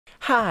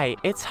Hi,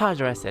 it's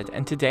HardReset,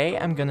 and today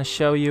I'm gonna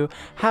show you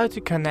how to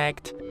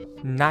connect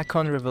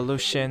Nacon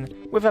Revolution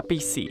with a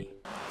PC.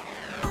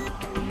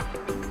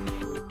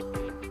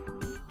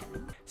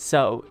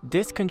 So,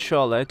 this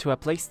controller to a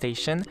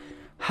PlayStation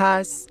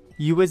has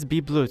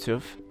USB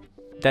Bluetooth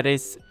that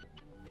is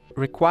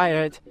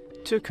required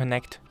to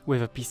connect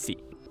with a PC.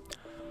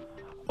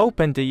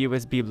 Open the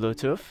USB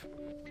Bluetooth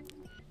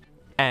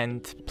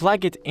and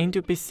plug it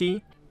into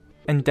PC,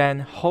 and then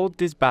hold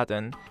this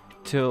button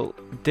till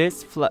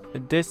this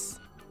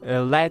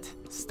LED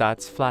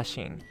starts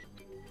flashing.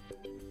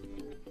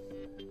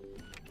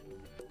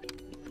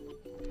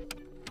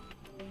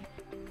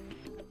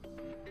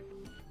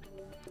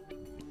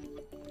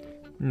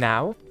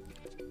 Now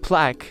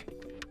plug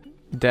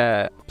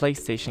the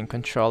PlayStation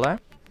controller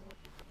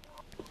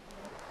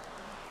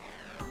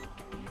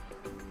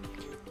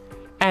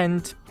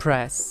and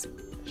press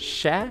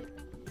share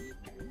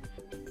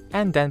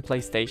and then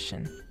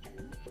PlayStation.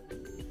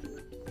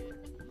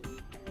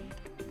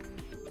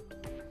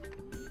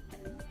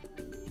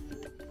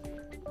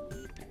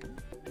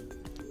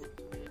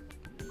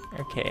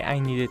 Okay, I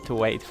needed to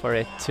wait for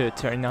it to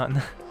turn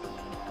on.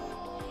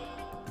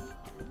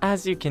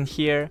 As you can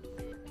hear,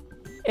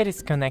 it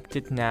is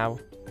connected now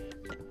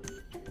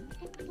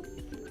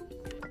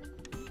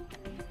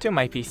to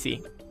my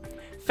PC.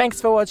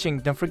 Thanks for watching,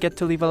 don't forget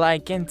to leave a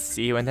like and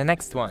see you in the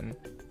next one.